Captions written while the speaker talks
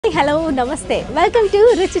Hello నమస్తే welcome to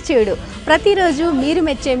రుచి చూడు ప్రతిరోజు మీరు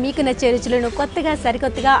మెచ్చే మీకు నచ్చే రుచులను కొత్తగా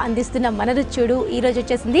సరికొత్తగా అందిస్తున్న మన రుచి చూడు ఈ రోజు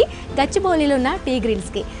వచ్చేసింది గచ్చిబౌలిలో ఉన్న టీ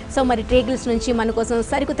గ్రిల్స్ కి సో మరి టీ గ్రిల్స్ నుంచి మన కోసం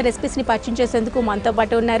సరికొత్త రెసిపీస్ ని పరిచయం చేసేందుకు మనతో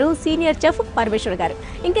పాటు ఉన్నారు సీనియర్ చెఫ్ పరమేశ్వర్ గారు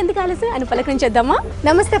ఇంకెందుకు ఆలస్యం అని పలకరించేద్దామా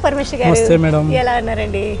నమస్తే పరమేశ్వర్ గారు నమస్తే మేడం ఎలా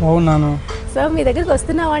ఉన్నారండి అవునాను సో మీ దగ్గరికి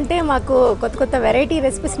వస్తున్నామంటే మాకు కొత్త కొత్త వెరైటీ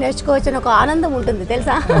రెసిపీస్ నేర్చుకోవచ్చు అని ఒక ఆనందం ఉంటుంది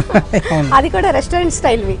తెలుసా అది కూడా రెస్టారెంట్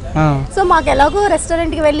స్టైల్వి సో మాకు ఎలాగో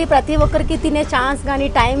రెస్టారెంట్కి వెళ్ళి ప్రతి ఒక్కరికి తినే ఛాన్స్ కానీ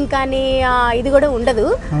టైం కానీ ఇది కూడా ఉండదు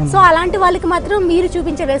సో అలాంటి వాళ్ళకి మాత్రం మీరు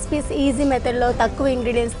చూపించే రెసిపీస్ ఈజీ మెథడ్లో తక్కువ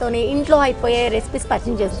ఇంగ్రీడియంట్స్తోనే ఇంట్లో అయిపోయే రెసిపీస్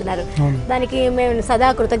పరిచయం చేస్తున్నారు దానికి మేము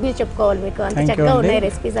సదా కృతజ్ఞత చెప్పుకోవాలి మీకు అంత చక్కగా ఉన్నాయి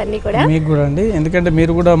రెసిపీస్ అన్ని కూడా మీకు కూడా అండి ఎందుకంటే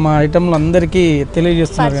మీరు కూడా మా ఐటమ్లు అందరికీ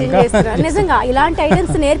తెలియజేస్తున్నారు నిజంగా ఇలాంటి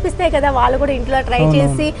ఐటమ్స్ నేర్పిస్తే కదా వాళ్ళు కూడా ఇంట్లో ట్రై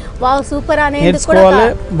చేసి వావ్ సూపర్ అనేది నేర్చుకోవాలి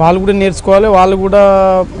వాళ్ళు కూడా నేర్చుకోవాలి వాళ్ళు కూడా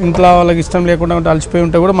ఇంట్లో వాళ్ళకి ఇష్టం లేకుండా అలసిపోయి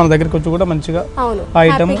ఉంటే కూడా మన దగ్గరికి వచ్చి కూడా మంచిగా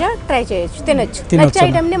ఐటమ్ ట్రై చేయొచ్చు తినొచ్చు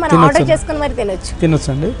ఐటమ్ ని మనం ఆర్డర్ చేసుకుని మరి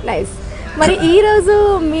తినొచ్చండి నైస్ మరి ఈ రోజు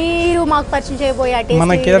మీరు మాకు పరిచయం చేయబోయే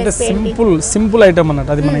మనకి ఏంటంటే సింపుల్ ఐటమ్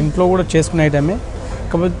అన్నట్టు అది మన ఇంట్లో కూడా చేసుకునే ఐటమే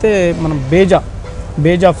కాకపోతే మనం బేజా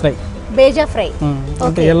ఫ్రై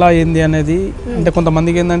అంటే ఎలా ఏంది అనేది అంటే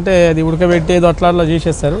కొంతమందికి ఏంటంటే అది ఉడకబెట్టేది అట్లా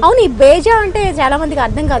చేసేస్తారు అవును ఈ బేజా అంటే చాలా మందికి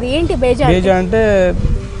అర్థం కాదు ఏంటి బేజా అంటే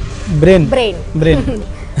బ్రెయిన్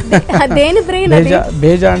దేని బ్రెయిన్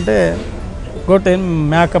బేజా అంటే గొట్టె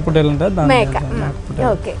మేక పుట్టేలు ఉంటుంది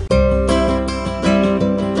ఓకే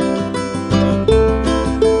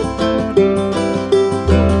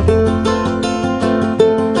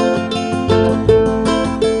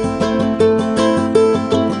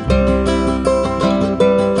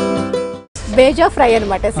బేజా ఫ్రై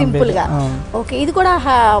అన్నమాట సింపుల్ గా ఓకే ఇది కూడా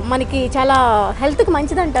మనకి చాలా హెల్త్ కి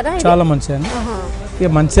మంచిది అంటారా చాలా మంచిది ఇక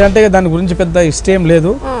మంచిది అంటే దాని గురించి పెద్ద ఇష్టం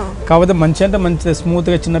లేదు కాకపోతే మంచి అంటే మంచి స్మూత్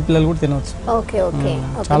గా చిన్న పిల్లలు కూడా తినవచ్చు ఓకే ఓకే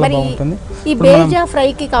చాలా బాగుంటుంది ఈ బేజా ఫ్రై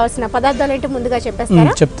కి కావాల్సిన పదార్థాలు ఏంటో ముందుగా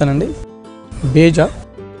చెప్పేస్తారా చెప్తానండి బేజా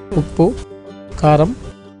ఉప్పు కారం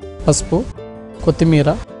పసుపు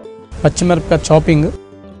కొత్తిమీర పచ్చిమిరపకాయ చాపింగ్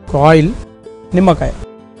ఆయిల్ నిమ్మకాయ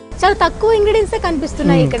చాలా తక్కువ ఇంగ్రీడియంట్స్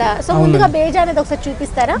కనిపిస్తున్నాయి ఇక్కడ సో ముందుగా బేజా అనేది ఒకసారి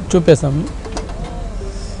చూపిస్తారా చూపిస్తాము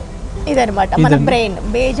ఇదనమాట మన బ్రెయిన్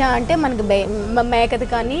బేజా అంటే మనకి మేకది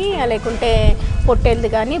కానీ లేకుంటే పొట్టేది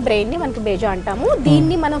కానీ బ్రెయిన్ ని మనకి బేజా అంటాము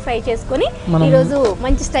దీన్ని మనం ఫ్రై చేసుకొని ఈరోజు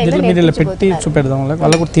మంచి స్టైల్లో పెట్టి చూపెడదాం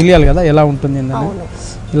వాళ్ళకు తెలియాలి కదా ఎలా ఉంటుంది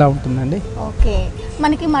ఇలా ఉంటుందండి ఓకే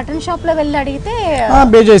మనకి మటన్ షాప్ లో వెళ్ళి అడిగితే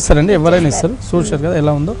బేజా ఇస్తారండి ఎవరైనా ఇస్తారు చూసారు కదా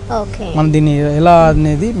ఎలా ఉందో మనం దీన్ని ఎలా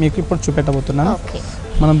అనేది మీకు ఇప్పుడు చూపెట్టబోతున్నాను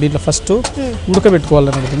మనం దీంట్లో ఫస్ట్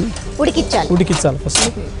ఉడకబెట్టుకోవాలని ఉడికించాలి ఫస్ట్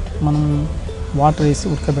మనం వాటర్ వేసి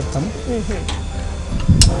ఉడకబెడతాము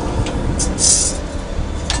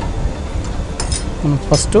మనం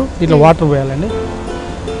ఫస్ట్ ఇట్లా వాటర్ పోయాలండి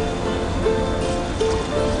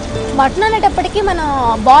మటన్ అనేటప్పటికి మన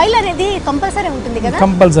బాయిల్ అనేది కంపల్సరీ ఉంటుంది కదా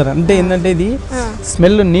కంపల్సరీ అంటే ఏంటంటే ఇది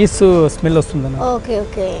నీసు స్మెల్ వస్తుంది ఓకే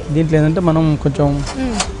ఓకే దీంట్లో ఏంటంటే మనం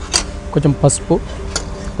కొంచెం పసుపు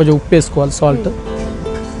కొంచెం ఉప్పు వేసుకోవాలి సాల్ట్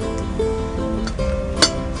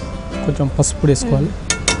కొంచెం పసుపు వేసుకోవాలి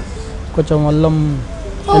కొంచెం అల్లం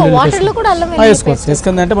వేసుకోవచ్చు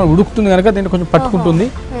వేసుకుందంటే మనం ఉడుకుతుంది కనుక దీన్ని కొంచెం పట్టుకుంటుంది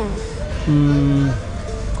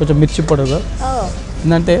కొంచెం మిర్చి పొడిగా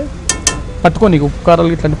ఏంటంటే పట్టుకొని ఉప్పు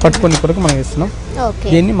కారాలు ఇట్లాంటి పట్టుకొని కొరకు మనం వేస్తున్నాం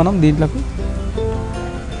దీన్ని మనం దీంట్లోకి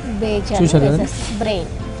చూసారు కదా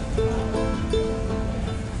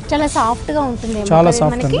చాలా సాఫ్ట్గా ఉంటుంది చాలా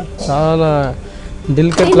సాఫ్ట్ అండి చాలా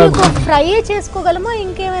డెలికేట్ ఫ్రై చేసుకోగలమా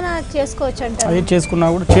ఇంకేమైనా చేసుకోవచ్చు అంటే ఫ్రై చేసుకున్నా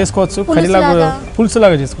కూడా చేసుకోవచ్చు కర్రీలాగా పులుసు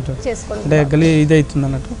లాగా చేసుకుంటారు అంటే ఇది అవుతుంది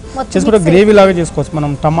అన్నట్టు చేసుకుంటే గ్రేవీ లాగా చేసుకోవచ్చు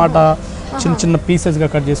మనం టమాటా చిన్న పీసెస్గా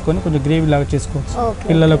కట్ చేసుకొని కొంచెం గ్రేవీ లాగా చేసుకోవచ్చు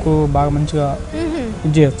పిల్లలకు బాగా మంచిగా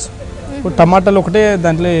ఇది చేయొచ్చు ఇప్పుడు టమాటాలు ఒకటే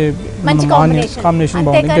దాంట్లో కాంబినేషన్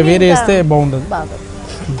బాగుంది ఇంకా వేరే వేస్తే బాగుండదు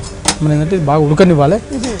మనం ఏంటంటే బాగా ఉడకనివ్వాలి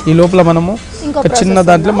ఈ లోపల మనము ఒక చిన్న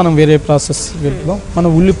దాంట్లో మనం వేరే ప్రాసెస్ వెళ్తున్నాం మనం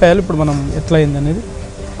ఉల్లిపాయలు ఇప్పుడు మనం ఎట్లా అయింది అనేది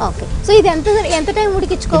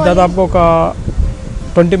దాదాపు ఒక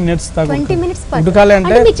 20 minutes దాకా ఉడకాలి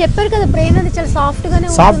అంటే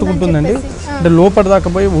సాఫ్ట్గా ఉంటుందండి అంటే లోపల దాకా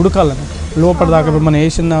పోయి ఉడకాలని లోపల దాకా మనం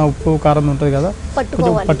వేసిన ఉప్పు కారం ఉంటుంది కదా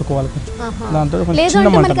కొంచెం పట్టుకోవాలి దాంతో చిన్న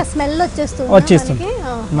మంట వచ్చేస్తుంది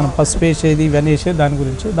మనం పసుపు వేసేది ఇవన్నీ వేసేది దాని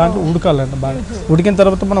గురించి దాంట్లో ఉడకాలండి బాగా ఉడికిన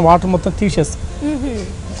తర్వాత మనం వాటర్ మొత్తం తీసేస్తాం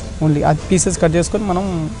ఓన్లీ అది పీసెస్ కట్ చేసుకొని మనం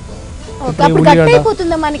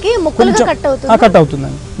కట్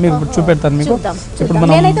అవుతుందండి మీకు ఇప్పుడు చూపెడతాను మీకు ఇప్పుడు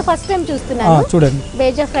మనం చూడండి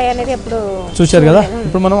చూసారు కదా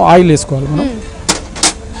ఇప్పుడు మనం ఆయిల్ వేసుకోవాలి మనం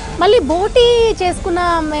మళ్ళీ బోటి చేసుకున్న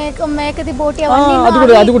మేకది బోటి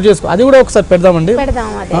అది కూడా చేసుకో అది కూడా ఒకసారి పెడదామండి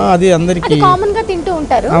అది అందరికి కామన్ గా తింటూ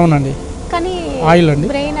ఉంటారు అవునండి కానీ ఆయిల్ అండి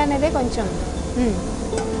బ్రెయిన్ కొంచెం.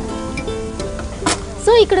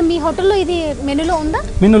 సో ఇక్కడ మీ హోటల్లో ఇది మెనూలో ఉందా?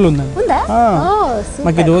 మెనూలో ఉందండి. ఉందా?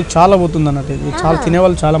 మాకు ఇది రోజు చాలా పోతుంది అన్నట్టు. ఇది చాలా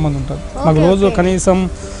తినేవాళ్ళు చాలా మంది ఉంటారు. మాకు రోజు కనీసం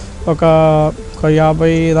ఒక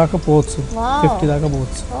 50 దాకా పోవచ్చు, 50 దాకా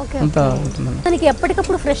పోవచ్చు, అంత ఉంటుందండి. మనకి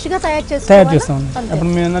ఎప్పటికప్పుడు ఫ్రెష్గా తయారు చేస్తాం. అప్పుడు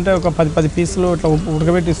మేము ఏంటంటే ఒక 10 పీసులు ఇట్లా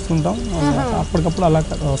ఉడకబెట్టి ఇస్తుంటాం. అప్పటికప్పుడు అలా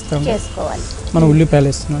వస్తాం. మనం ఉల్లిపాయలు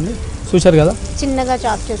ఇస్తున్నాండి, చూశారు కదా, చిన్నగా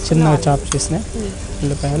చాప్ చేసినాయి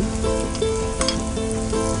ఉల్లిపాయలు.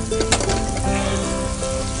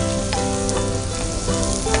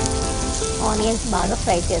 ఆనియన్స్ బాగా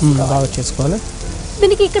ఫ్రై చేసుకోవాలి.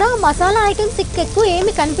 దీనికి ఇక్కడ మసాలా ఐటమ్స్ ఎక్కువ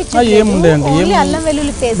ఏమి కనిపించదు, అల్లం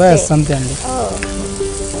వెల్లుల్లి పేస్ట్ అంతే అండి.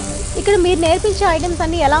 ఇక్కడ మీరు నేర్పించే ఐటమ్స్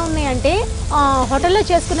అన్ని ఎలా ఉన్నాయంటే హోటల్లో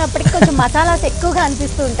చేసుకున్నప్పటికీ కొంచెం మసాలాస్ ఎక్కువగా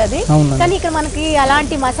అనిపిస్తూ ఉంటది, కానీ ఇక్కడ మనకి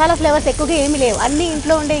అలాంటి మసాలా ఫ్లేవర్స్ ఎక్కువగా ఏమి లేవు, అన్ని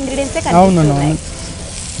ఇంట్లో ఉండే ఇంగ్రీడియంట్సే కనిపిస్తున్నాయి.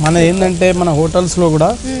 మన ఏంటంటే మన హోటల్స్లో కూడా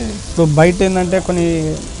ఇప్పుడు బయట ఏంటంటే కొన్ని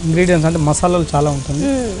ఇంగ్రీడియంట్స్ అంటే మసాలాలు చాలా ఉంటుంది.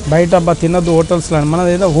 బయట తినద్దు హోటల్స్లో,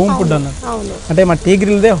 మనది ఏదో హోమ్ ఫుడ్ అన్నట్టు. అంటే మా టీ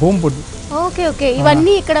గ్రిల్దే హోమ్ ఫుడ్.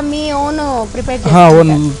 ఇవన్నీ ఇక్కడ మీ ఓన్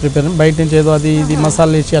ప్రిపేర్ బయట నుంచి ఏదో అది ఇది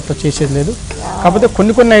మసాలా వేసి అట్లా చేసేది లేదు. కాకపోతే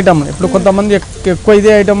కొన్ని ఐటమ్ ఇప్పుడు కొంతమంది ఎక్కువ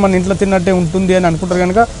ఇదే ఐటమ్ మన ఇంట్లో తిన్నట్టే ఉంటుంది అని అనుకుంటారు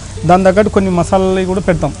కనుక దాని తగ్గట్టు కొన్ని మసాలాలు కూడా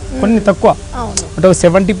పెడతాం, కొన్ని తక్కువ. అంటే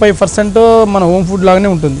 75% మన హోమ్ ఫుడ్ లాగానే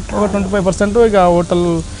ఉంటుంది, ఒక 25% ఇక హోటల్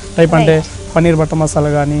టైప్ అంటే పన్నీర్ బటర్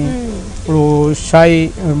మసాలా కానీ, ఇప్పుడు షాయి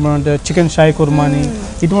అంటే చికెన్ షాయి కుర్మా అని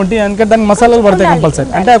ఇటువంటి అంటే దానికి మసాలాలు పడతాయి కంపల్సరీ,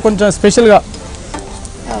 అంటే కొంచెం స్పెషల్గా.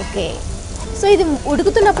 ఓకే, సో ఇది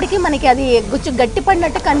ఉడుకుతున్నప్పటికీ మనకి అది కొంచెం గట్టి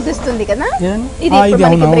పడినట్టు కనిపిస్తుంది కదా.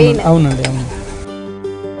 అవునండి, అవును.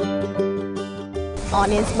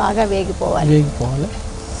 ఆనియన్స్ బాగా వేగిపోవాలి.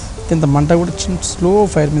 ఇంత మంట కూడా చిన్న స్లో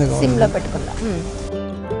ఫైర్ మీద సిమ్లో పెట్టుకుందాం.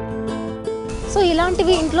 సో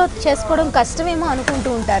ఇలాంటివి ఇంట్లో చేసుకోవడం కష్టమేమో అనుకుంటూ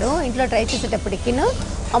ఉంటారు ఇంట్లో ట్రై చేసేటప్పటికి,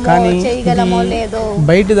 చేయగలమో లేదో.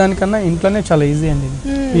 బయట దానికన్నా ఇంట్లోనే చాలా ఈజీ అండి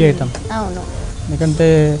ఈ ఐటమ్. అవును, ఎందుకంటే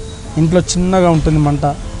ఇంట్లో చిన్నగా ఉంటుంది మంట,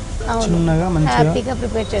 చిన్నగా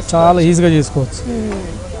మంచిగా చాలా ఈజీగా చేసుకోవచ్చు.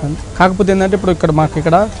 కాకపోతే ఏంటంటే ఇప్పుడు ఇక్కడ మాకు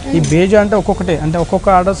ఇక్కడ ఈ బేజా అంటే ఒక్కొక్కటే, అంటే ఒక్కొక్క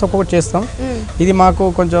ఆర్డర్స్ ఒక్కొక్కటి చేస్తాం. ఇది మాకు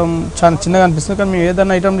కొంచెం చాలా చిన్నగా అనిపిస్తుంది, కానీ మేము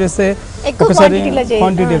ఏదైనా ఐటమ్ చేస్తే ఒకసారి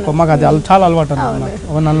క్వాంటిటీ ఎక్కువ, మాకు అది చాలా అలవాటు అన్నమాట.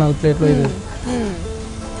 ఒక 4 ప్లేట్లు ఇది.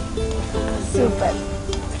 సూపర్.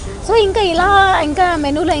 సో ఇంకా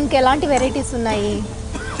మెనూలో ఇంకా ఎలాంటి వెరైటీస్ ఉన్నాయి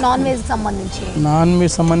నాన్ వెజ్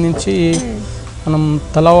సంబంధించి? మనం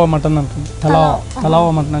తలావా మటన్ అంటుంది.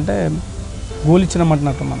 తలావా మటన్ అంటే గోలిచ్చిన మటన్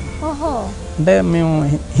అంటాం మనం. అంటే మేము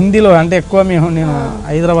హిందీలో అంటే ఎక్కువ నేను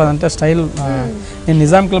హైదరాబాద్ అంటే స్టైల్, నేను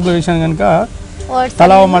నిజాం క్లబ్లో చేశాను కనుక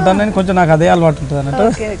తలావా మటన్ అని కొంచెం నాకు అదే అలవాటు ఉంటుంది అన్నట్టు.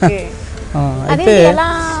 అయితే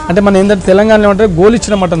అంటే మన ఏంటంటే తెలంగాణలో అంటే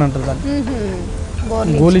గోలిచ్చిన మటన్ అంటారు దాన్ని,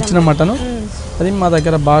 గోలిచ్చిన మటన్. అది మా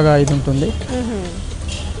దగ్గర బాగా ఇది ఉంటుంది,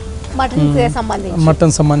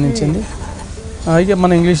 మటన్ సంబంధించింది. ఇక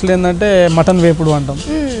మన ఇంగ్లీష్లో ఏంటంటే మటన్ వేపుడు అంటాం.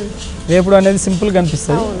 వేపుడు అనేది సింపుల్గా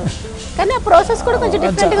అనిపిస్తుంది, కానీ ఆ ప్రాసెస్ కూడా కొంచెం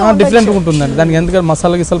డిఫరెంట్గా ఉంటుందండి. దానికి ఎందుకంటే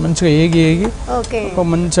మసాలా గిసాలు మంచిగా ఏగి ఒక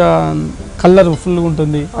మంచిగా కలర్ ఫుల్గా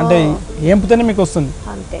ఉంటుంది, అంటే ఏంపుతేనే మీకు వస్తుంది.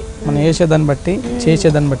 మనం వేసేదాన్ని బట్టి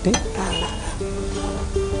చేసేదాన్ని బట్టి.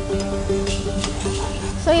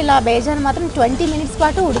 సో ఇలా బేజాను మాత్రం 20 minutes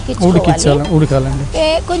పాటు ఉడకాలండి.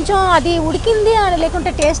 కొంచెం అది ఉడికింది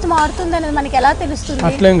లేకుంటే టేస్ట్ మారుతుంది అనేది మనకి ఎలా తెలుస్తుంది?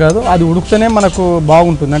 అట్లేం కాదు, అది ఉడికితేనే మనకు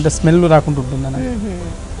బాగుంటుంది, అంటే స్మెల్ రాకుండా ఉంటుంది అన్నది.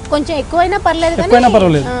 కొంచెం ఎక్కువైనా పర్లేదు,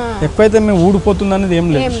 ఎక్కువైతే మేము ఊడిపోతుంది అనేది ఏం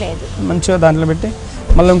లేదు. మంచిగా దాంట్లో పెట్టి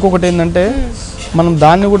మళ్ళీ ఇంకొకటి ఏంటంటే మనం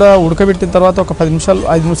దాన్ని కూడా ఉడకబెట్టిన తర్వాత ఒక 5 నిమిషాలు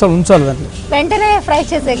 5 నిమిషాలు ఉంచాలి. దాంట్లో వెంటనే ఫ్రై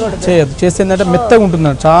చేయకూడదు. చేస్తే ఏంటంటే మెత్తగా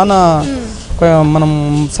ఉంటుంది, చాలా మనం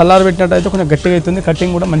సల్లారు పెట్టినట్టు అయితే కొంచెం గట్టిగా అవుతుంది,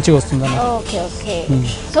 కటింగ్ కూడా మంచిగా వస్తుంది అన్నమాట.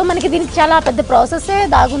 సో మనకి దీనికి చాలా పెద్ద ప్రాసెస్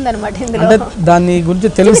దాగుంది అనమాట. అంటే దాని గురించి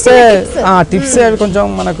తెలిస్తే టిప్స్ అవి కొంచెం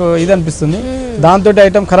మనకు ఇది అనిపిస్తుంది. దాంతో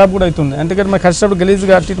ఐటమ్ ఖరాబ్ కూడా అవుతుంది, ఎందుకంటే మనకి కష్టపడి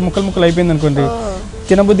గలీజ్గా అటు ముక్కలు అయిపోయింది అనుకోండి,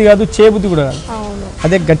 తినబుద్ధి కాదు, చేయబుద్ధి కూడా కాదు.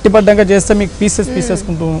 అదే గట్టిపడ్డాక చేస్తే మీకు పీసెస్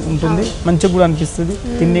ఉంటుంది, మంచిగా కూడా అనిపిస్తుంది,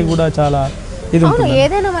 తిని కూడా చాలా ఇది ఉంటుంది.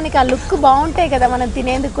 ఏదైనా మనకి ఆ లుక్ బాగుంటాయి కదా, మనం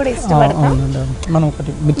తినేందుకు కూడా ఇష్టపడతాం. మనం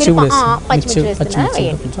ఒకటి మిర్చి కూడా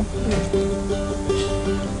వేస్తాం.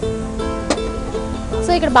 సో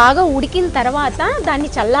ఇక్కడ బాగా ఉడికిన తర్వాత దాన్ని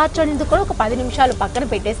చల్లార్చేందుకు కూడా ఒక 10 నిమిషాలు పక్కన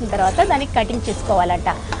పెట్టేసిన తర్వాత దానికి కటింగ్ చేసుకోవాలంట.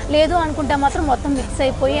 లేదు అనుకుంటే మాత్రం మొత్తం మిక్స్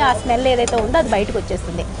అయిపోయి ఆ స్మెల్ ఏదైతే ఉందో అది బయటకు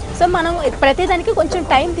వచ్చేస్తుంది. సో మనం ప్రతిదానికి కొంచెం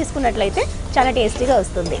టైం తీసుకున్నట్లయితే చాలా టేస్టీగా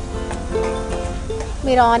వస్తుంది.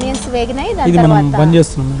 మీరు ఆనియన్స్ వేగినాయి, దాని తర్వాత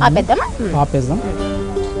ఆపేద్దాం.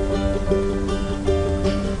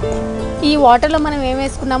 ఈ వాటర్లో మనం ఏం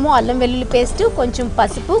వేసుకున్నాము, అల్లం వెల్లుల్లి పేస్ట్, కొంచెం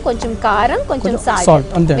పసుపు, కొంచెం కారం, కొంచెం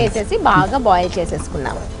సాల్ట్ వేసేసి బాగా బాయిల్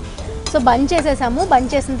చేసేసుకున్నాము. సో బంద్ చేసేసాము. బంద్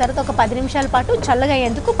చేసిన తర్వాత ఒక 10 నిమిషాల పాటు చల్లగా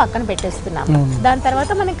అయ్యేందుకు పక్కన పెట్టేస్తున్నాము. దాని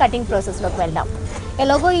తర్వాత మనం కటింగ్ ప్రాసెస్లోకి వెళ్దాం.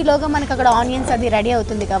 ఈలోగా మనకి అక్కడ ఆనియన్స్ అది రెడీ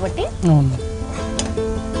అవుతుంది కాబట్టి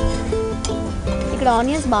ఇక్కడ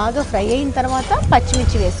ఆనియన్స్ బాగా ఫ్రై అయిన తర్వాత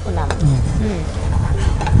పచ్చిమిర్చి వేసుకున్నాము.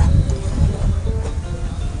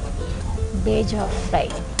 బేజా ఫ్రై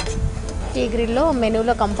ఈ గ్రిల్లో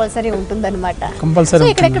మెనూలో కంపల్సరీ ఉంటుందన్నమాట. కంపల్సరీ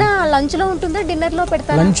ఇక్కడ లంచ్ లో ఉంటుందా, డిన్నర్ లో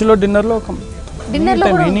పెడతారా? లంచ్ లో డిన్నర్ లో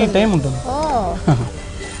ఎనీ టైం ఉంటుంది.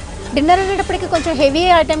 డిన్నర్ అనేటప్పటికి కొంచెం హెవీ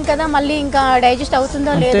ఐటమ్ కదా, మళ్ళీ ఇంకా డైజెస్ట్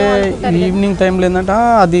అవుతుందో లేదో అనుకుంటారు. ఈవినింగ్ టైంలో ఏంటంటే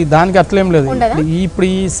అది దానికి అట్లేం లేదు. ఇప్పుడు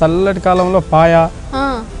ఈ చల్లటి కాలంలో పాయ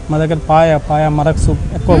మా దగ్గర పాయ మరక్ సూప్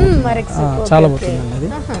ఎక్కువ చాలా పోతుందండి. అది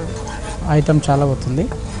ఐటమ్ చాలా పోతుంది.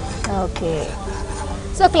 ఓకే,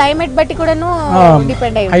 సో క్లైమేట్ బట్టి కూడాను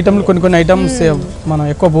డిపెండ్ అయ్యి ఐటమ్లు కొన్ని ఐటమ్స్ మనం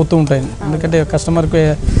ఎక్కువ పోతూ ఉంటాయి. ఎందుకంటే కస్టమర్కి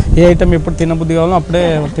ఏ ఐటమ్ ఎప్పుడు తినబుద్ధి కావాలో అప్పుడే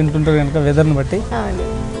తింటుంటారు కనుక వెదర్ని బట్టి.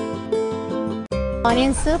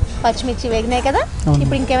 ఆనియన్స్ పచ్చిమిర్చి వేగినాయి కదా,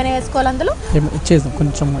 ఇప్పుడు ఇంకేమైనా వేసుకోవాలి అందులో? చేద్దాం,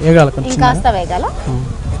 కొంచెం వేగాలి, కొంచెం కాస్త వేగాల.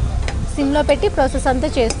 సిమ్ లో పెట్టి ప్రాసెస్ అంతా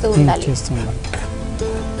చేస్తూ ఉండాలి.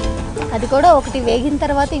 అది కూడా ఒకటి వేగిన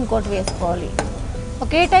తర్వాత ఇంకోటి వేసుకోవాలి.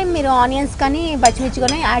 ఒకే టైం మీరు ఆనియన్స్ కానీ పచ్చిమిర్చి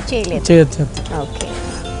కానీ యాడ్ చేయలేదు. ఓకే,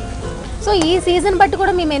 సో ఈ సీజన్ బట్టి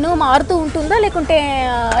కూడా మీ మెనూ మారుతూ ఉంటుందా లేకుంటే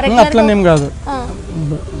అట్లనేం కాదు,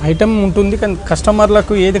 ఐటమ్ ఉంటుంది కానీ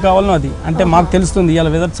కస్టమర్లకు ఏది కావాలో అది. అంటే మాకు తెలుస్తుంది ఇవాళ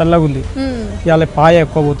వెదర్ చల్లగా ఉంది, ఇవాళ పాయ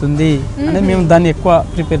ఎక్కువ పోతుంది అనేది మేము దాన్ని ఎక్కువ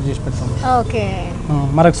ప్రిపేర్ చేసి పెడతాము. ఓకే,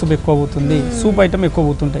 మరక్ సూప్ ఎక్కువ పోతుంది, సూప్ ఐటమ్ ఎక్కువ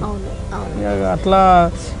పోతుంటాయి. అట్లా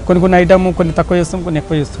కొన్ని ఐటమ్ కొన్ని తక్కువ చేస్తాం, కొన్ని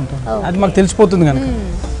ఎక్కువ చేస్తుంటాం. అది మాకు తెలిసిపోతుంది కనుక.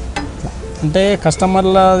 అంటే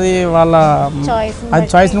కస్టమర్లది వాళ్ళ అది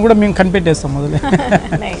చాయిస్ని కూడా మేము కనిపెట్టేస్తాం మొదలే.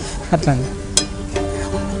 అట్లా.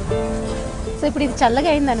 సో ఇప్పుడు ఇది చల్లగా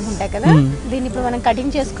అయింది అనుకుంటా కదా, దీన్ని ఇప్పుడు మనం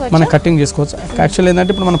కటింగ్ చేసుకోవచ్చు. యాక్చువల్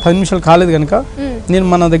ఏంటంటే ఇప్పుడు మనం 10 నిమిషాలు కాలేదు కనుక నేను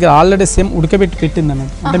మన దగ్గర ఆల్రెడీ సేమ్ ఉడకబెట్టి పెట్టింది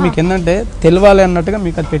అన్నట్టు. అంటే మీకు ఏంటంటే తెలవాలి అన్నట్టుగా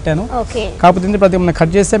మీకు అది పెట్టాను. కాకపోతే ప్రతి మనం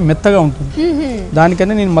కట్ చేస్తే మెత్తగా ఉంటుంది,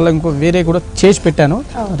 దానికన్నా నేను మళ్ళీ ఇంకో వేరే కూడా చేసి పెట్టాను,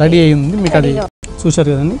 రెడీ అయ్యింది. మీకు అది చూశారు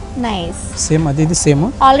కదండి, సేమ్ అది ఇది సేమ్.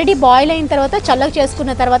 ఆల్రెడీ బాయిల్ అయిన తర్వాత చల్లగా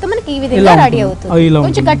చేసుకున్న తర్వాత మనకి ఈ విధంగా రెడీ అవుతుంది.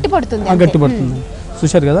 కొంచెం గట్టి పడుతుంది.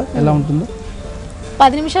 చూశారు కదా ఎలా ఉంటుందో.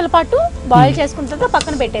 10 నిమిషాల పాటు బాయిల్ చేసుకుంటే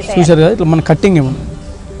పక్కన పెట్టేసారు. చూశారు కదా ఇట్లా మన కట్టింగ్ ఏమో.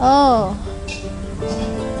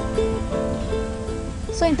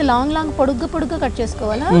 సో ఇంత లాంగ్ పొడుగ్గా కట్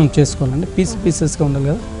చేసుకోవాలా? చేసుకోవాలండి, పీసెస్గా ఉండాలి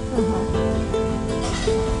కదా.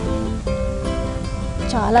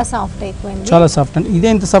 చాలా సాఫ్ట్ అయిపోయింది. చాలా సాఫ్ట్ అండి. ఇదే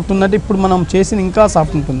ఎంత సాఫ్ట్ ఉందంటే ఇప్పుడు మనం చేసిన ఇంకా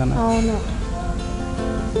సాఫ్ట్ ఉంటుంది అన్న. అవును.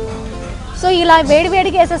 సో ఇలా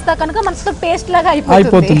వేడిగా వేసేస్తా కనుక మనకు పేస్ట్ లాగా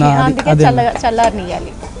అయిపోతుంది. అందుకే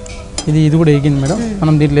చల్లారనియాలి. ఇది కూడా వేగింది మేడం.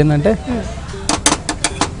 మనం దీంట్లో ఏంటంటే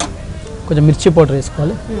కొంచెం మిర్చి పౌడర్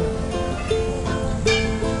వేసుకోవాలి.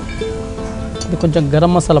 ఇది కొంచెం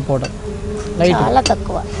గరం మసాలా పౌడర్ చాలా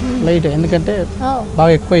తక్కువ, లైట్, ఎందుకంటే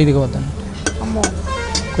బాగా ఎక్కువ ఇది కావద్దండి.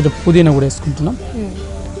 కొంచెం పుదీనా కూడా వేసుకుంటున్నాం.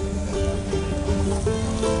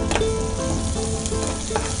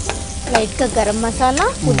 లైట్గా గరం మసాలా,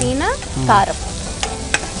 పుదీనా, కారం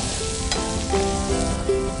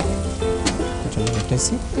కొంచెం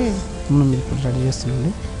పెట్టేసి మనం ఇప్పుడు రెడీ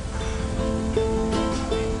చేస్తున్నాండి.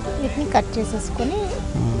 వీటిని కట్ చేసేసుకొని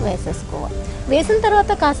వేసేసుకోవాలి. వేసిన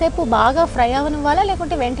తర్వాత కాసేపు బాగా ఫ్రై అవనివ్వాలా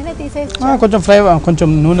లేకుంటే వెంటనే తీసేసి? కొంచెం ఫ్రై, కొంచెం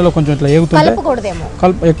నూనెలో కొంచెం ఇట్లా ఏగుతుంటే కలపకూడదేమో,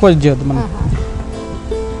 ఎక్కువ చేయొద్దు మనం.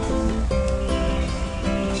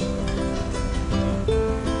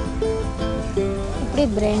 ఇప్పుడు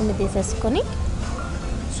బ్రెయిన్ తీసేసుకొని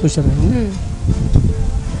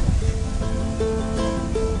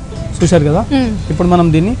చూశారు కదా. ఇప్పుడు మనం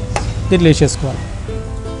దీన్ని దీంట్లో వేసేసుకోవాలి.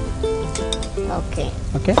 ఓకే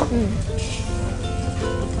ఓకే,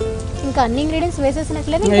 ఇంకా అన్ని ఇంగ్రీడియంట్స్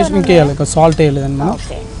వేసేసినట్లేదు. ఇంకేయాలి, సాల్ట్ వేయలేదండి మనం.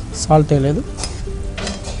 సాల్ట్ వేయలేదు.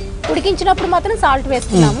 ఉడికించినప్పుడు మాత్రం సాల్ట్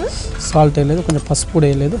వేస్తున్నాము. సాల్ట్ వేయలేదు, కొంచెం పసుపు కూడా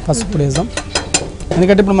వేయలేదు. పసుపు కూడా వేద్దాం,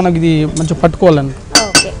 ఎందుకంటే ఇప్పుడు మనకి ఇది మంచిగా పట్టుకోవాలండి.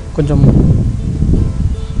 కొంచెం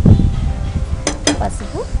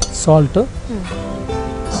పసుపు, సాల్ట్,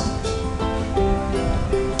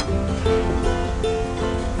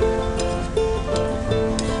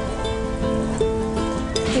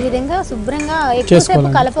 ఈ విధంగా శుభ్రంగా ఎక్కువసేపు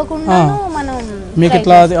కలపకుండా మనం మీకు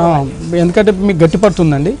ఇట్లా, ఎందుకంటే మీకు గట్టి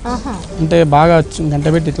పడుతుందండి. అంటే బాగా గంట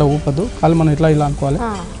పెట్టి ఇట్లా ఊపద్దు, కాలు మనం ఇట్లా ఇలా అనుకోవాలి.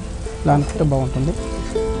 ఇలా అనుకుంటే బాగుంటుంది.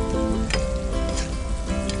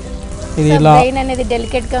 ఇది ఇలా అనేది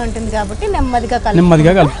డెలికేట్ గా ఉంటుంది కాబట్టి నెమ్మదిగా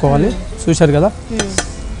కలుపుకోవాలి. చూశారు కదా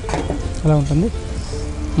ఎలా ఉంటుంది.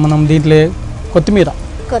 మనం దీంట్లో కొత్తిమీర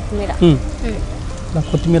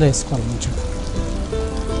వేసుకోవాలి. మంచిగా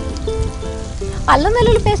అల్లం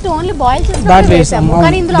వెల్లుల్లి పేస్ట్ ఓన్లీ బాయిల్ చేసి దాంట్లో వేస్తాము.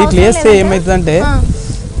 దీంట్లో వేస్తే ఏమవుతుందంటే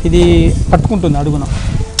ఇది పట్టుకుంటుంది అడుగున.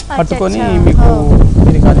 పట్టుకొని మీకు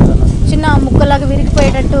ఇది కాదు చిన్న ముక్కలాగా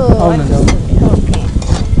విరిగిపోయేటట్టు. అవునండి. Okay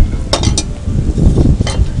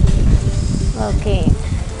okay.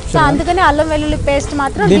 సో అందుకని అల్లం వెల్లుల్లి పేస్ట్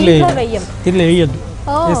మాత్రం దీంట్లో వేయద్దు.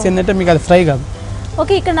 వేస్తే ఏంటంటే మీకు అది ఫ్రై కాదు.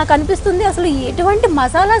 ఓకే, ఇక్కడ నాకు అనిపిస్తుంది అసలు ఎటువంటి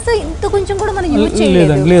మసాలాస్ ఇంత కొంచెం కూడా మనం యూజ్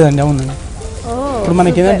చేయలేదు. లేదండి. అవునండి. ఇప్పుడు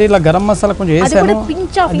మనకి ఏంటంటే ఇలా గరం మసాలా కొంచెం వేసాను,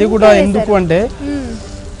 అది కూడా ఎందుకు అంటే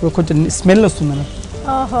కొంచెం స్మెల్ వస్తుంది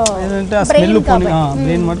ఏంటంటే ఆ స్మెల్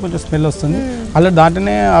బ్రెయిన్ మాట కొంచెం స్మెల్ వస్తుంది. అలా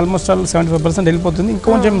దాంట్లోనే ఆల్మోస్ట్ 75% వెళ్ళిపోతుంది.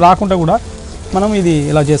 ఇంకొంచెం రాకుండా కూడా మనం ఇది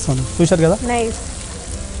ఇలా చేస్తాం. చూశారు కదా,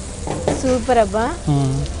 సూపర్ అబ్బా,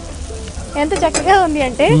 ఎంత చక్కగా ఉంది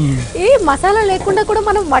అంటే ఈ మసాలా లేకుండా కూడా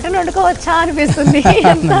మనం మటన్ వండుకోవచ్చా అనిపిస్తుంది.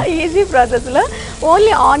 ఎంత ఈజీ ప్రాసెస్ లో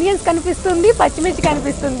ఓన్లీ ఆనియన్స్ కనిపిస్తుంది, పచ్చిమిర్చి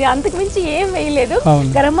కనిపిస్తుంది, అంతకు మించి ఏం వేయలేదు.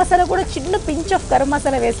 గరం మసాలా కూడా చిన్న పించ్ ఆఫ్ గరం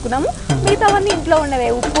మసాలా వేసుకున్నాము. మిగతావన్నీ ఇంట్లో ఉన్నవే,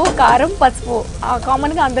 ఉప్పు కారం పసుపు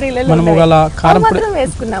కామన్ గా అందరూ ఇళ్ళలో మాత్రం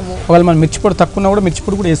వేసుకున్నాము. మన మిర్చి పొడి తక్కువ కూడా మిర్చి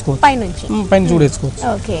పొడి కూడా వేసుకోవచ్చు, పైన కూడా వేసుకోవచ్చు.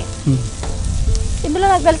 ఓకే, ఇందులో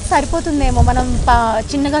నాకు తెలిసి సరిపోతుందేమో, మనం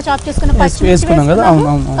చిన్నగా చాప్ చేసుకున్న పచ్చిమిర్చి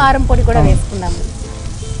కారం పొడి కూడా వేసుకున్నాము.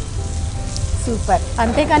 సూపర్.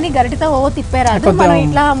 అంతేకాని గరిటతో తిప్పారాదు, మనం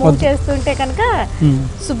ఇట్లా మూవ్ చేస్తుంటే కనుక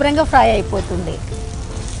శుభ్రంగా ఫ్రై అయిపోతుంది.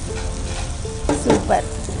 సూపర్.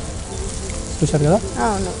 చూసారు కదా,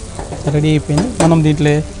 అవును, రెడీ అయిపోయింది. మనం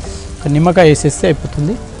దీంట్లో నిమ్మకాయ వేసేస్తే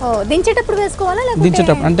అయిపోతుంది. దించేటప్పుడు వేసుకోవాలా?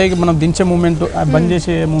 దించేటప్పుడు అంటే మనం దించే మూమెంట్, బంద్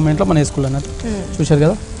చేసే మూమెంట్లో మనం వేసుకోవాలి. చూసారు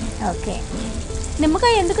కదా. ఓకే,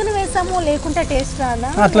 నిమ్మకాయ ఎందుకని వేసాము, లేకుంటే టేస్ట్ రాదా?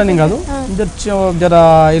 అట్లనే కాదు, జర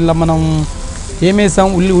ఇలా మనం ఏం వేసాం,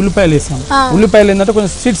 ఉల్లిపాయలు వేసాం. ఉల్లిపాయలు ఏంటంటే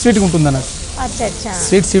కొంచెం స్వీట్గా ఉంటుంది అన్నట్టు.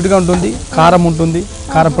 స్వీట్గా ఉంటుంది, కారం ఉంటుంది,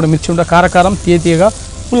 కారపొడి మిర్చి ఉంటుంది, కారం తీయగా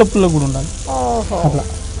పుల్ల కూడా ఉండాలి. అట్లా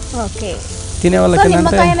తినే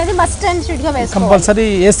వాళ్ళకి కంపల్సరీ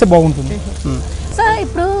వేస్తే బాగుంటుంది. సో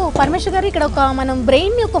ఇప్పుడు పరమేశ్వర్ గారు, ఇక్కడ మనం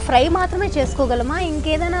బ్రెయిన్ ని ఫ్రై మాత్రమే చేసుకోగలమా?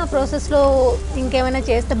 ఇంకేదైనా ప్రాసెస్ లో ఇంకేమైనా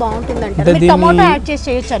చేస్తే బాగుంటుందంటారు? టమాటో యాడ్ చేసి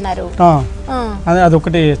చేయొచ్చు అన్నారు. అది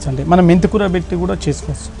ఒకటే చేయొచ్చు అండి. మనం మెంతికూర పెట్టి కూడా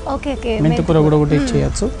చేసుకోవచ్చు. మెంతికూర కూడా ఒకటి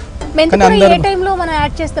చేయొచ్చు. ఏ టైంలో మనం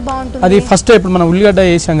యాడ్ చేస్తే బాగుంటుంది? అది ఫస్ట్ ఇప్పుడు మనం ఉల్లిగడ్డ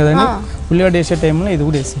వేసాం కదండి, ఉల్లిగడ్డ వేసే టైంలో ఇది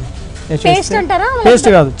కూడా వేసాం. పేస్ట్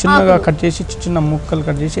కాదు, చిన్నగా కట్ చేసి చిన్న ముక్కలు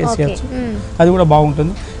కట్ చేసి వేసేయచ్చు. అది కూడా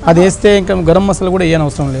బాగుంటుంది. అది వేస్తే ఇంకా గరం మసాలా కూడా ఏం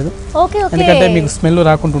అవసరం లేదు, ఎందుకంటే మీకు స్మెల్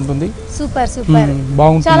రాకుండా ఉంటుంది. సూపర్ సూపర్,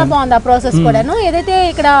 బాగుంటుంది, చాలా బాగుంది ఆ ప్రాసెస్ కూడాను. ఏదైతే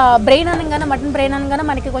ఇక్కడ బ్రెయిన్ అనగానే, మటన్ బ్రెయిన్ అనగానే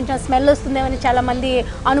మనకి కొంచెం స్మెల్ వస్తుందేమని చాలా మంది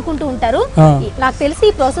అనుకుంటూ ఉంటారు. నాకు తెలిసి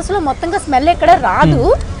ఈ ప్రాసెస్ లో మొత్తంగా స్మెల్ ఎక్కడ రాదు.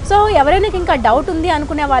 సో ఎవరైనా ఇంకా డౌట్ ఉంది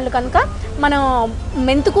అనుకునే వాళ్ళు కనుక మనం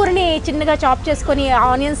మెంతుకూరని చిన్నగా చాప్ చేసుకొని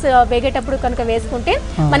ఆనియన్స్ వేగేటప్పుడు కనుక వేసుకుంటే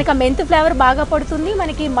మనకి ఆ మెంతు ఫ్లేవర్ బాగా పడుతుంది,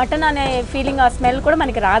 మనకి మటన్ అనే ఫీలింగ్, ఆ స్మెల్ కూడా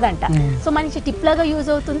మనకి రాదంట. సో మంచి టిప్ లాగా యూజ్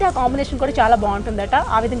అవుతుంది. ఆ కాంబినేషన్ కూడా చాలా బాగుంటుందట.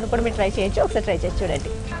 ఆ విధంగా కూడా మీరు ట్రై చేయొచ్చు, ఒకసారి ట్రై చేసి చూడండి.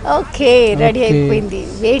 ఓకే, రెడీ అయిపోయింది.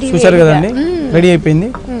 చూసారు కదండి, రెడీ అయిపోయింది.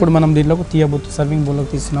 ఇప్పుడు మనం దీంట్లోకి తీయబోతు సర్వింగ్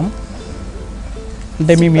బౌల్లోకి తీస్తున్నాము.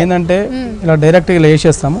 అంటే మేము ఏంటంటే ఇలా డైరెక్ట్గా ఇలా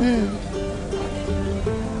వేసేస్తాము.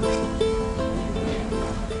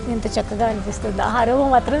 ఎంత చక్కగా అనిపిస్తుంది, ఆహారం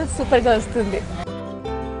మాత్రం సూపర్గా వస్తుంది.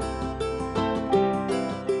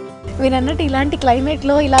 వీరన్నట్టు ఇలాంటి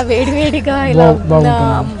క్లైమేట్లో ఇలా వేడివేడిగా ఇలా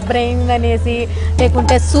బ్రెయిన్ అనేసి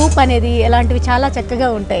లేకుంటే సూప్ అనేది ఇలాంటివి చాలా చక్కగా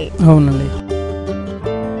ఉంటాయి. అవునండి.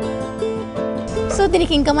 సో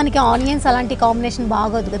దీనికి ఇంకా మనకి ఆనియన్స్ అలాంటి కాంబినేషన్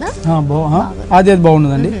బాగోదు కదా? అది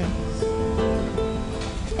బాగుంటుందండి.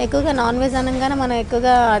 ఎక్కువగా నాన్ వెజ్ అనగానే మనం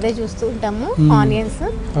ఎక్కువగా అదే చూస్తూ ఉంటాము, ఆనియన్స్.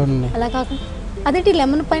 అలా కాకుండా అదేంటి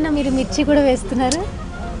లెమన్ పైన మీరు మిర్చి కూడా వేస్తున్నారు?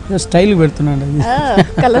 స్టైల్ పెడుతున్నాను,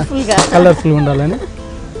 కలర్ఫుల్ ఉండాలని.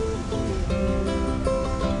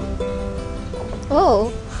 ఓ,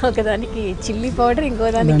 ఒకదానికి చిల్లీ పౌడర్, ఇంకో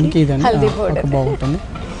దానికి హల్దీ పౌడర్, బాగుంటుంది.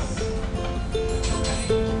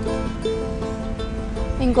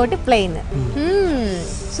 ఇంకోటి ప్లెయిన్.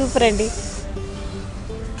 సూపర్ అండి.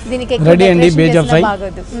 దీనికి రెడీ అండి బేజా ఫ్రై.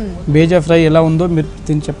 బేజా ఫ్రై ఎలా ఉందో మీరు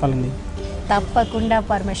తిని చెప్పాలండి. తప్పకుండా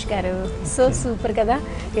పరమేష్ గారు, సో సూపర్ కదా,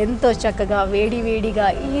 ఎంతో చక్కగా వేడి వేడిగా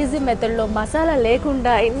ఈజీ మెథడ్లో మసాలా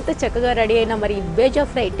లేకుండా ఎంత చక్కగా రెడీ అయినా మరి బేజా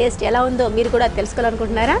ఫ్రై టేస్ట్ ఎలా ఉందో మీరు కూడా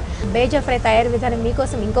తెలుసుకోవాలనుకుంటున్నారా? బేజా ఫ్రై తయారీ విధానం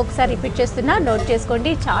మీకోసం ఇంకొకసారి రిపీట్ చేస్తున్నా, నోట్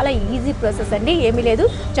చేసుకోండి. చాలా ఈజీ ప్రాసెస్ అండి, ఏమీ లేదు.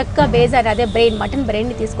 చక్కగా బేజా అదే బ్రెయిన్, మటన్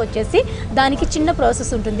బ్రెయిన్ని తీసుకొచ్చేసి దానికి చిన్న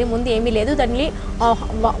ప్రాసెస్ ఉంటుంది. ముందు ఏమీ లేదు, దాన్ని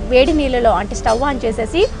వేడి నీళ్ళలో అంటే స్టవ్ ఆన్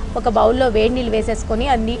చేసేసి ఒక బౌల్లో వేడి నీళ్ళు వేసేసుకొని,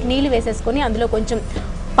 నీళ్ళు వేసేసుకొని అందులో కొంచెం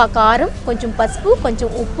కారం, కొంచెం పసుపు, కొంచెం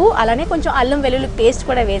ఉప్పు, అలానే కొంచెం అల్లం వెల్లుల్లి పేస్ట్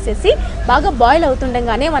కూడా వేసేసి బాగా బాయిల్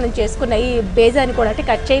అవుతుండగానే మనం చేసుకున్న ఈ బేజాని కూడా అంటే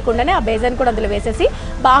కట్ చేయకుండానే ఆ బేజాని కూడా అందులో వేసేసి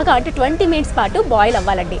బాగా అంటే 20 మినిట్స్ పాటు బాయిల్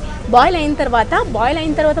అవ్వాలండి. బాయిల్ అయిన తర్వాత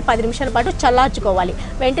 10 నిమిషాల పాటు చల్లార్చుకోవాలి.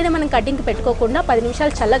 వెంటనే మనం కటింగ్కి పెట్టుకోకుండా 10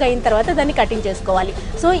 నిమిషాలు చల్లగా అయిన తర్వాత దాన్ని కటింగ్ చేసుకోవాలి.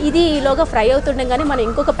 సో ఇది ఈలోగా ఫ్రై అవుతుండగానే మనం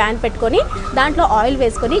ఇంకొక ప్యాన్ పెట్టుకొని దాంట్లో ఆయిల్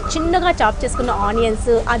వేసుకొని చిన్నగా చాప్ చేసుకున్న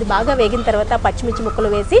ఆనియన్స్ అది బాగా వేగిన తర్వాత పచ్చిమిర్చి ముక్కలు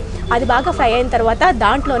వేసి అది బాగా ఫ్రై అయిన తర్వాత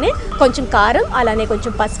దాంట్లోనే కొంచెం కారం, అలానే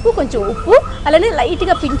కొంచెం పసుపు, కొంచెం ఉప్పు, అలానే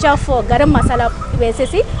లైట్గా పించ్ ఆఫ్ గరం మసాలా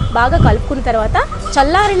వేసేసి బాగా కలుపుకున్న తర్వాత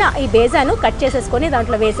చల్లారిన ఈ బేజాను కట్ చేసేసుకొని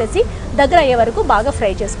దాంట్లో వేసేసి దగ్గర అయ్యే వరకు బాగా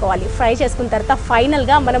ఫ్రై చేసుకోవాలి. ఫ్రై చేసుకున్న తర్వాత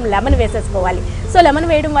ఫైనల్గా మనం లెమన్ వేసేసుకోవాలి. సో లెమన్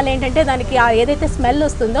వేయడం వల్ల ఏంటంటే దానికి ఏదైతే స్మెల్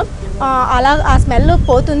వస్తుందో అలా ఆ స్మెల్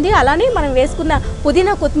పోతుంది. అలానే మనం వేసుకున్న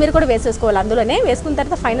పుదీనా కొత్తిమీర కూడా వేసేసుకోవాలి. అందులోనే వేసుకున్న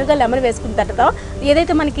తర్వాత ఫైనల్గా లెమన్ వేసుకున్న తర్వాత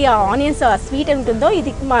ఏదైతే మనకి ఆనియన్స్ స్వీట్ ఉంటుందో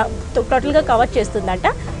ఇది టోటల్గా కవర్ చేస్తుందంట.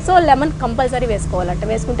 So lemon compulsory వేసుకోవాలంట.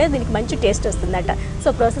 వేసుకుంటే దీనికి మంచి టేస్ట్ వస్తుందట. సో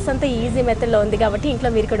ప్రాసెస్ అంతా ఈజీ మెథడ్లో ఉంది కాబట్టి ఇంట్లో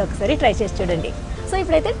మీరు కూడా ఒకసారి ట్రై చేసి చూడండి. సో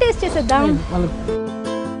ఇప్పుడైతే టేస్ట్ చేసేద్దాం.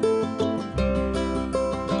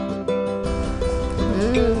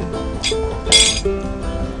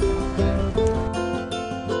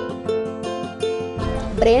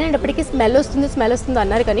 బ్రెయిన్ అనేటప్పటికీ స్మెల్ వస్తుంది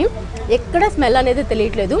అన్నారు కానీ ఎక్కడ స్మెల్ అనేది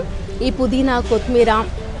తెలియట్లేదు. ఈ పుదీనా కొత్తిమీర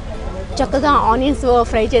చక్కగా ఆనియన్స్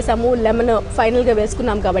ఫ్రై చేసాము, లెమన్ ఫైనల్గా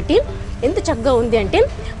వేసుకున్నాం కాబట్టి ఎంత చక్కగా ఉంది అంటే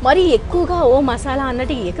మరి ఎక్కువగా మసాలా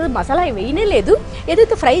అన్నట్టు ఎక్కడ మసాలా వేయనే లేదు.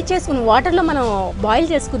 ఏదైతే ఫ్రై చేసుకున్న వాటర్లో మనం బాయిల్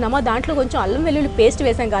చేసుకున్నామో దాంట్లో కొంచెం అల్లం వెల్లుల్లి పేస్ట్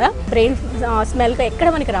వేసాం కదా, బ్రెయిన్ స్మెల్గా ఎక్కడ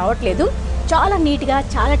మనకి రావట్లేదు. చాలా నీట్గా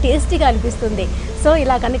చాలా టేస్టీగా అనిపిస్తుంది. సో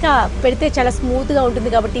ఇలా కనుక పెడితే చాలా స్మూత్గా ఉంటుంది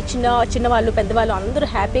కాబట్టి చిన్నవాళ్ళు పెద్దవాళ్ళు అందరూ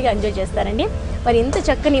హ్యాపీగా ఎంజాయ్ చేస్తారండి. మరి ఇంత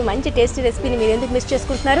చక్కని మంచి టేస్టీ రెసిపీని మీరు ఎందుకు మిస్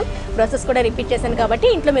చేసుకుంటున్నారు? ప్రాసెస్ కూడా రిపీట్ చేశాను కాబట్టి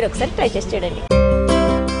ఇంట్లో మీరు ఒకసారి ట్రై చేసి చూడండి.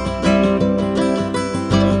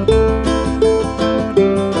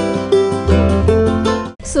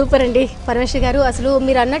 సూపర్ అండి పరమేశ్వర్ గారు, అసలు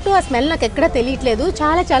మీరు అన్నట్టు ఆ స్మెల్ నాకు ఎక్కడ తెలియట్లేదు.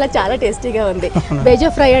 చాలా చాలా చాలా టేస్టీగా ఉంది. బేజా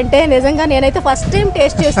ఫ్రై అంటే నిజంగా నేనైతే ఫస్ట్ టైం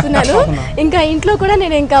టేస్ట్ చేస్తున్నాను. ఇంకా ఇంట్లో కూడా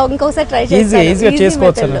నేను ఇంకొకసారి ట్రై చేస్తాను.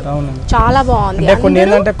 చాలా బాగుంది.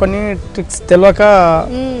 కొన్ని ట్రిక్స్ తెలియక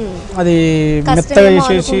అది మెత్తగా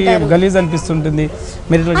చేసి గలీజ్ అనిపిస్తుంటుంది.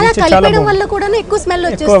 వల్ల కూడా ఎక్కువ స్మెల్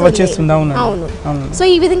వచ్చేస్తుంది. అవును. సో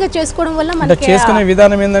ఈ విధంగా చేసుకోవడం వల్ల మనకి చేసుకునే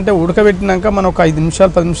విధానం ఏంటంటే ఉడకబెట్టినాక మనం ఒక 5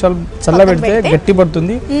 నిమిషాలు 10 నిమిషాలు చల్లబెడితే గట్టి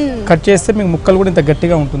పడుతుంది. కట్ చేస్తే మీకు ముక్కలు కూడా ఇంత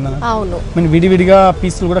గట్టిగా ఉంటుంది. అవును, విడివిడిగా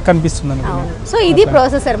పీసులు కూడా కనిపిస్తుంది. సో ఇది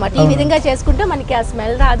ప్రాసెస్ అన్నమాట. ఈ విధంగా చేసుకుంటే మనకి ఆ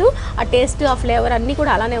స్మెల్ రాదు, ఆ టేస్ట్ ఆ ఫ్లేవర్ అన్ని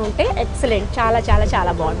కూడా అలానే ఉంటాయి. ఎక్సలెంట్, చాలా చాలా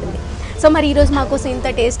చాలా బాగుంటుంది. సో మరి ఈరోజు మాకోసం ఇంత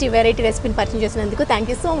టేస్టీ వెరైటీ రెసిపీని పరిచయం చేసినందుకు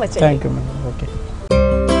thank you so much. Thank you madam. Okay.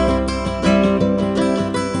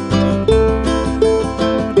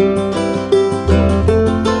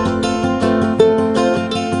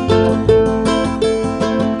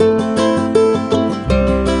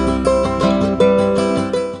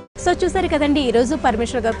 So చూసారు కదండి, ఈరోజు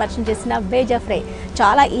పరమేశ్వర్ గారు పరిచయం చేసిన బేజా ఫ్రై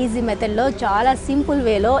చాలా ఈజీ మెథడ్లో చాలా సింపుల్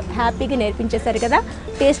వేలో హ్యాపీగా నేర్పించేశారు కదా.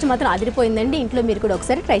 టేస్ట్ మాత్రం అదిరిపోయిందండి. ఇంట్లో మీరు కూడా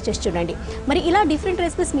ఒకసారి ట్రై చేసి చూడండి. మరి ఇలా డిఫరెంట్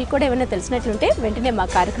రెసిపీస్ మీకు కూడా ఏమైనా తెలిసినట్లుంటే వెంటనే మా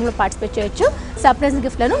కార్యక్రమంలో పార్టిసిపేట్ చేయొచ్చు. సర్ప్రైజ్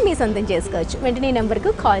గిఫ్ట్లను మీ సొంతం చేసుకోవచ్చు. వెంటనే ఈ నెంబర్కు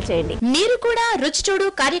కాల్ చేయండి. మీరు కూడా రుచి చూడు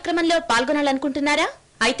కార్యక్రమంలో పాల్గొనాలనుకుంటున్నారా?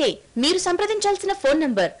 అయితే మీరు సంప్రదించాల్సిన ఫోన్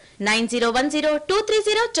నంబర్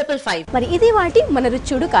 9010230555. మరి ఇది వాటి మన రుచి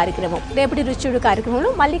చూడు కార్యక్రమం. రేపటి రుచి చూడు కార్యక్రమంలో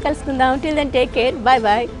మళ్ళీ కలుసుకుందాం. Till then take care, by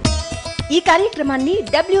by. ఈ కార్యక్రమాన్ని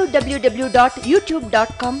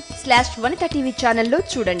www.youtube.com/vanitha TV ఛానల్లో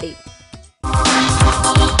చూడండి.